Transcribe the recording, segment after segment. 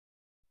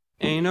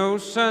Ain't no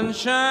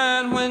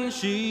sunshine when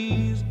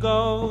she's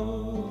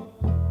gone.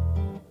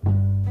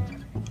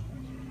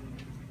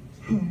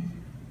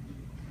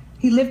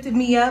 He lifted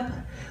me up.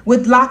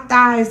 With locked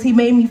eyes, he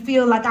made me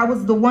feel like I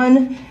was the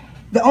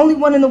only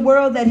one in the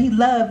world that he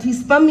loved. He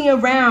spun me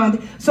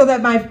around so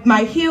that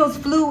my heels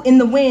flew in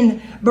the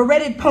wind.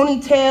 Barretted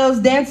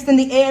ponytails danced in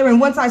the air, and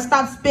once I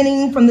stopped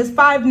spinning from this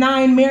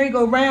 5'9"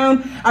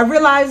 merry-go-round, I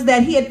realized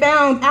that he had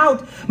found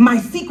out my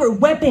secret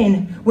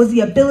weapon was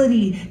the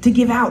ability to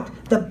give out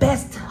the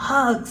best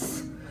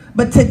hugs.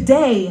 But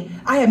today,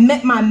 I have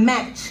met my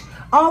match,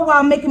 all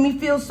while making me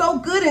feel so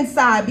good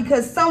inside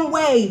because some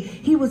way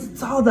he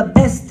saw the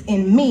best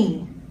in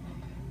me.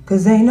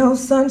 'Cause ain't no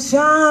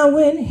sunshine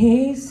when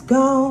he's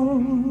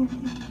gone,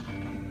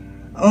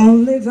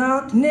 only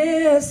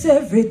darkness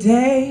every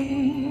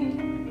day.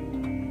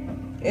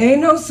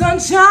 Ain't no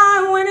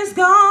sunshine when he's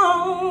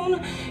gone,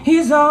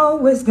 he's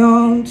always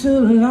gone too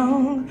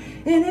long.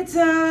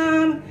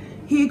 Anytime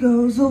he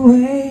goes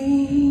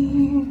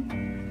away.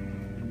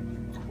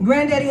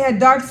 Granddaddy had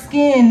dark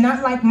skin,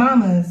 not like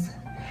mama's.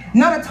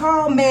 Not a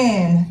tall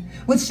man,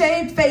 with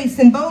shaved face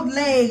and bowed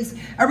legs,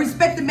 a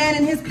respected man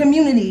in his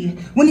community.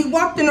 When he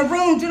walked in a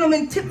room,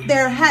 gentlemen tipped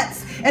their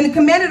hats and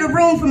commanded a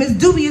room from his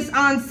dubious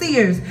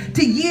seers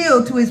to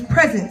yield to his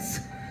presence.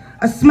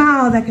 A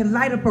smile that could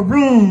light up a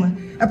room,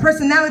 a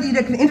personality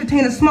that could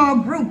entertain a small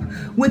group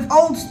with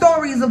old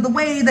stories of the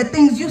way that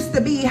things used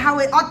to be, how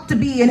it ought to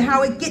be, and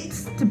how it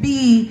gets to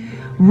be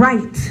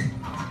right.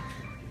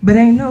 But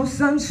ain't no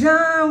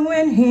sunshine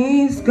when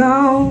he's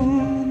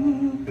gone,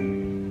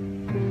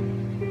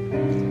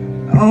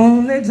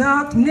 only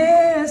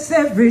darkness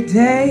every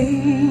day.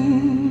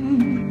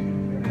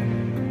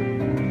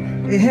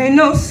 It ain't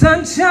no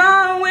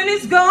sunshine when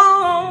he's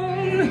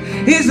gone,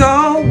 he's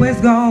always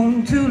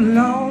gone too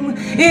long.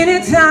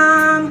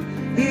 Anytime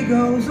he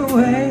goes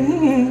away.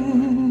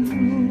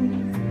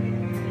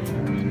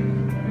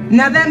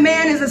 Now that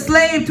man is a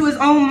slave to his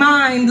own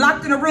mind,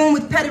 locked in a room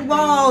with padded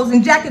walls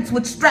and jackets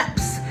with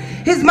straps.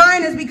 His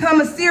mind has become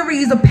a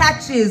series of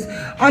patches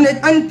on an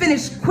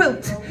unfinished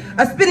quilt,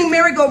 a spinning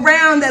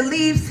merry-go-round that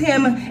leaves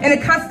him in a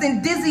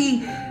constant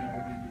dizzy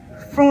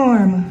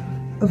form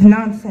of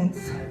nonsense.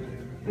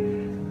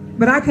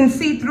 But I can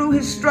see through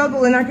his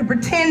struggle, and I can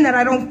pretend that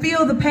I don't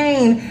feel the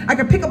pain. I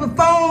can pick up a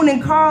phone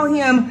and call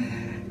him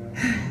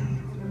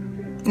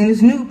in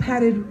his new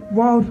padded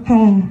walled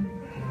home.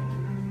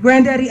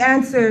 Granddaddy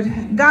answered,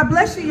 "God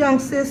bless you, young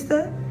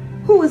sister.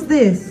 Who is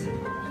this?"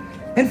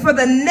 And for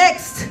the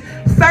next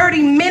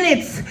 30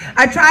 minutes,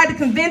 I tried to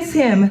convince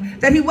him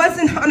that he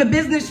wasn't on a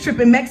business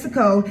trip in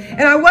Mexico,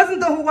 and I wasn't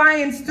the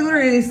Hawaiian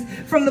stewardess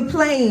from the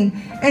plane,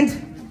 and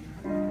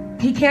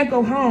he can't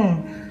go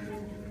home,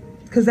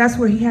 because that's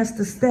where he has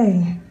to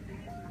stay.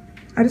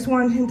 I just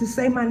wanted him to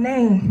say my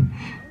name,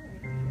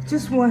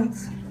 just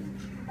once.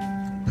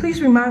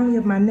 Please remind me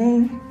of my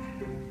name.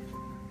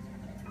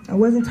 I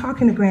wasn't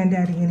talking to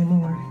Granddaddy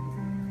anymore.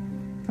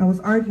 I was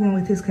arguing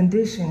with his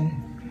condition,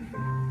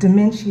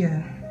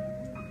 dementia.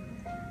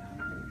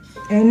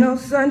 Ain't no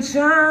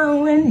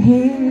sunshine when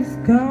he's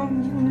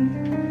gone,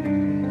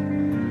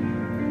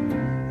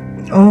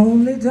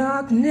 only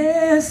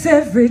darkness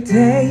every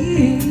day.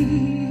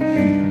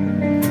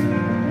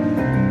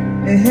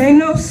 It ain't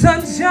no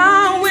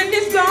sunshine when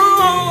he's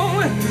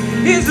gone,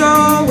 he's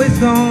always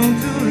gone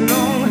too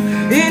long.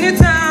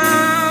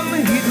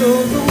 Anytime he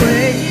goes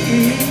away,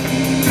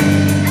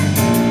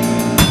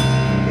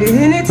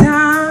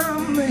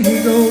 anytime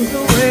he goes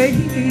away,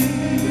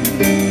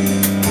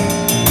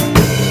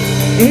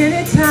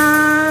 anytime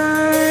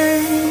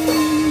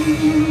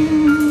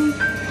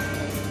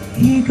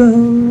he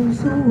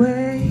goes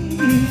away.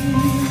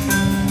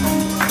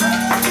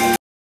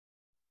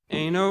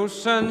 Ain't no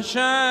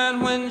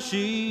sunshine when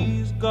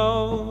she's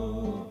gone.